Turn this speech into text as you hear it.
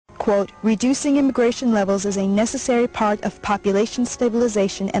quote, reducing immigration levels is a necessary part of population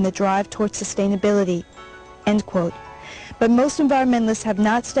stabilization and the drive towards sustainability, end quote. But most environmentalists have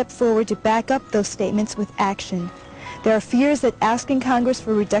not stepped forward to back up those statements with action. There are fears that asking Congress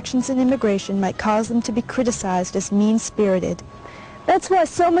for reductions in immigration might cause them to be criticized as mean-spirited. That's why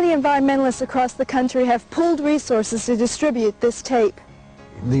so many environmentalists across the country have pooled resources to distribute this tape.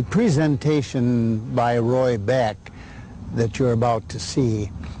 The presentation by Roy Beck that you're about to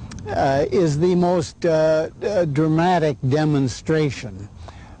see is the most dramatic demonstration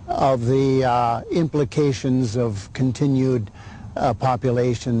of the implications of continued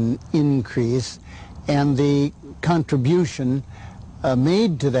population increase and the contribution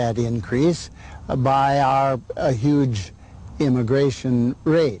made to that increase by our huge immigration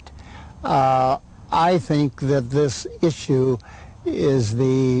rate. I think that this issue is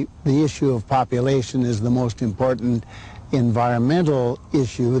the issue of population is the most important environmental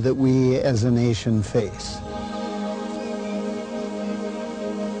issue that we as a nation face.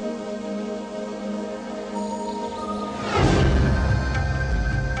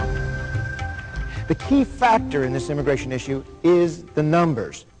 The key factor in this immigration issue is the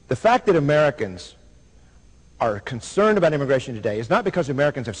numbers. The fact that Americans are concerned about immigration today is not because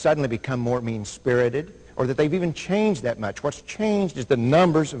Americans have suddenly become more mean-spirited or that they've even changed that much. What's changed is the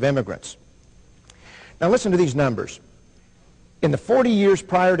numbers of immigrants. Now listen to these numbers. In the 40 years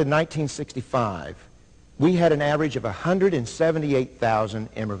prior to 1965, we had an average of 178,000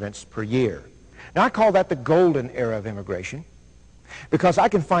 immigrants per year. Now I call that the golden era of immigration because I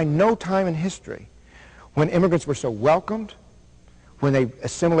can find no time in history when immigrants were so welcomed, when they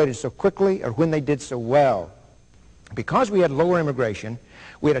assimilated so quickly, or when they did so well. Because we had lower immigration,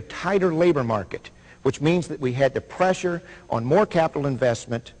 we had a tighter labor market, which means that we had the pressure on more capital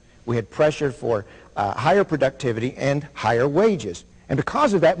investment, we had pressure for higher productivity and higher wages. And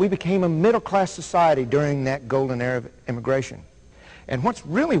because of that, we became a middle-class society during that golden era of immigration. And what's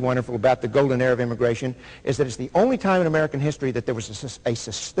really wonderful about the golden era of immigration is that it's the only time in American history that there was a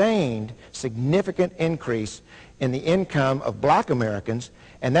sustained, significant increase in the income of black Americans,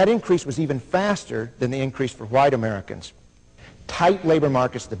 and that increase was even faster than the increase for white Americans. Tight labor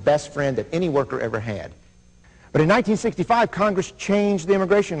markets, the best friend that any worker ever had. But in 1965, Congress changed the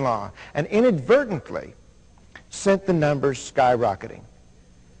immigration law and inadvertently sent the numbers skyrocketing.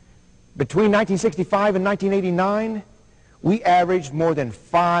 Between 1965 and 1989, we averaged more than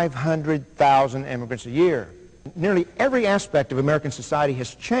 500,000 immigrants a year. Nearly every aspect of American society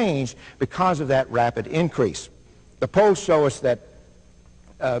has changed because of that rapid increase. The polls show us that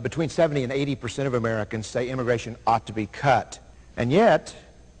between 70 and 80% of Americans say immigration ought to be cut. And yet,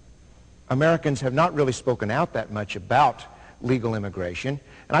 Americans have not really spoken out that much about legal immigration.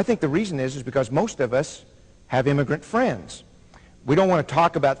 And I think the reason is because most of us have immigrant friends. We don't want to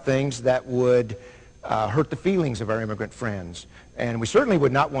talk about things that would hurt the feelings of our immigrant friends. And we certainly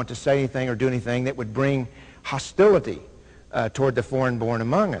would not want to say anything or do anything that would bring hostility toward the foreign-born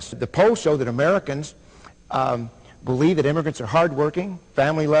among us. The polls show that Americans believe that immigrants are hardworking,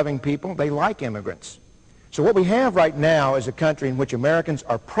 family-loving people. They like immigrants. So what we have right now is a country in which Americans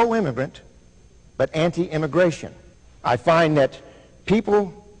are pro-immigrant but anti-immigration. I find that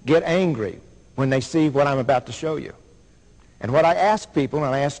people get angry when they see what I'm about to show you. And what I ask people,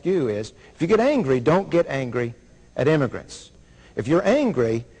 and I ask you, is if you get angry, don't get angry at immigrants. If you're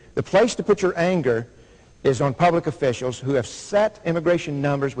angry, the place to put your anger is on public officials who have set immigration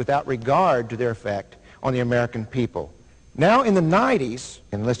numbers without regard to their effect on the American people. Now in the 90s,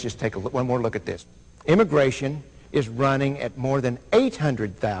 and let's just take one more look at this, immigration is running at more than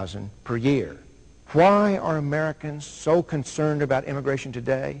 800,000 per year. Why are Americans so concerned about immigration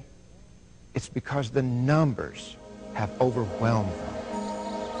today? It's because the numbers have overwhelmed them.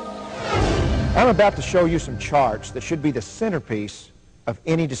 I'm about to show you some charts that should be the centerpiece of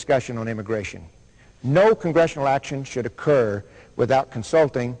any discussion on immigration. No congressional action should occur without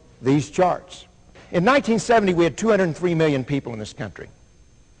consulting these charts. In 1970, we had 203 million people in this country.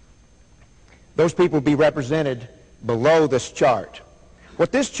 Those people will be represented below this chart.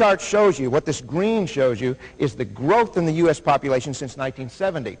 What this chart shows you, what this green shows you, is the growth in the U.S. population since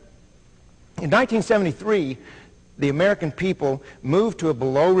 1970. In 1973, the American people moved to a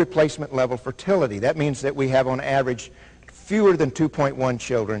below replacement level fertility. That means that we have on average fewer than 2.1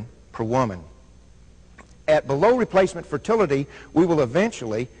 children per woman. At below replacement fertility, we will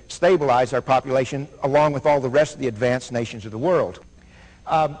eventually stabilize our population along with all the rest of the advanced nations of the world.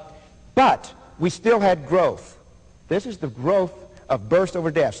 But we still had growth. This is the growth of births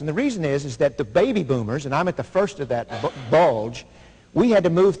over deaths. And the reason is that the baby boomers, and I'm at the first of that bulge, we had to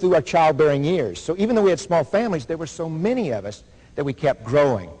move through our childbearing years. So even though we had small families, there were so many of us that we kept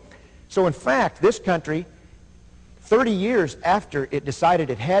growing. So in fact, this country, 30 years after it decided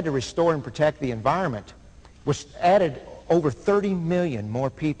it had to restore and protect the environment, was added over 30 million more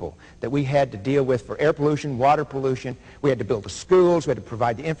people that we had to deal with for air pollution, water pollution. We had to build the schools, we had to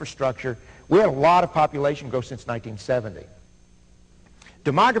provide the infrastructure. We had a lot of population growth since 1970.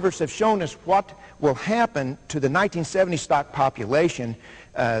 Demographers have shown us what will happen to the 1970 stock population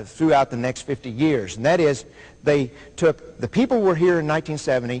throughout the next 50 years. And that is, they took the people who were here in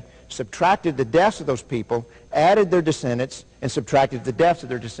 1970, subtracted the deaths of those people, added their descendants, and subtracted the deaths of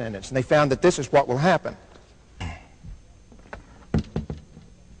their descendants. And they found that this is what will happen.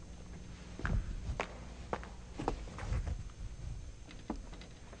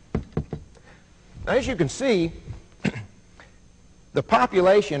 Now, as you can see, the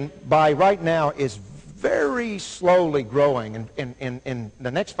population by right now is very slowly growing, and in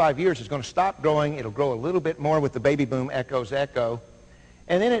the next 5 years it's going to stop growing. It'll grow a little bit more with the baby boom echo,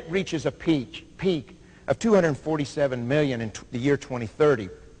 and then it reaches a peak of 247 million in the year 2030.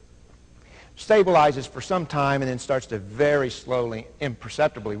 Stabilizes for some time and then starts to very slowly,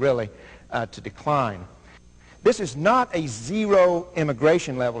 imperceptibly really, to decline. This is not a zero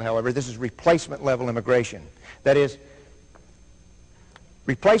immigration level, however. This is replacement level immigration. That is,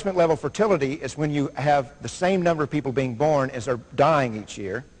 replacement level fertility is when you have the same number of people being born as are dying each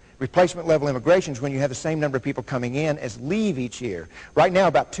year. Replacement level immigration is when you have the same number of people coming in as leave each year. Right now,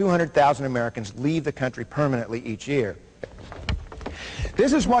 about 200,000 Americans leave the country permanently each year.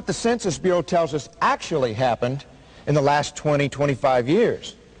 This is what the Census Bureau tells us actually happened in the last 20, 25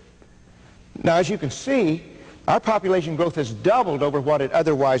 years. Now, as you can see, our population growth has doubled over what it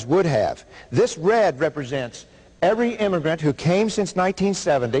otherwise would have. This red represents every immigrant who came since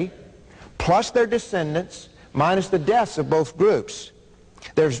 1970, plus their descendants, minus the deaths of both groups.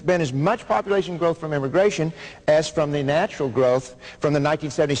 There's been as much population growth from immigration as from the natural growth from the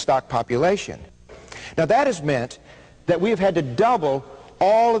 1970 stock population. Now, that has meant that we have had to double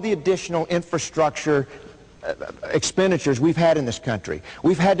all of the additional infrastructure expenditures we've had in this country.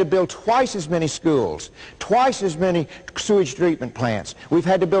 We've had to build twice as many schools, twice as many sewage treatment plants. We've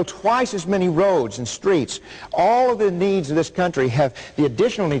had to build twice as many roads and streets. All of the needs of this country the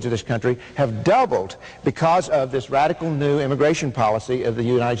additional needs of this country have doubled because of this radical new immigration policy of the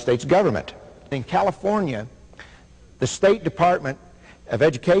United States government. In California, the State Department of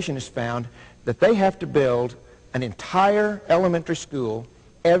Education has found that they have to build an entire elementary school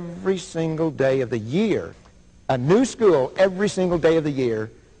every single day of the year. A new school every single day of the year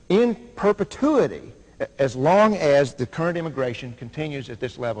in perpetuity as long as the current immigration continues at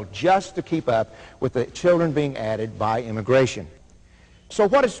this level, just to keep up with the children being added by immigration. So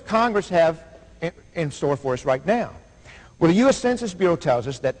what does Congress have in store for us right now? Well, the U.S. Census Bureau tells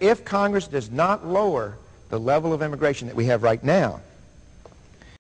us that if Congress does not lower the level of immigration that we have right now,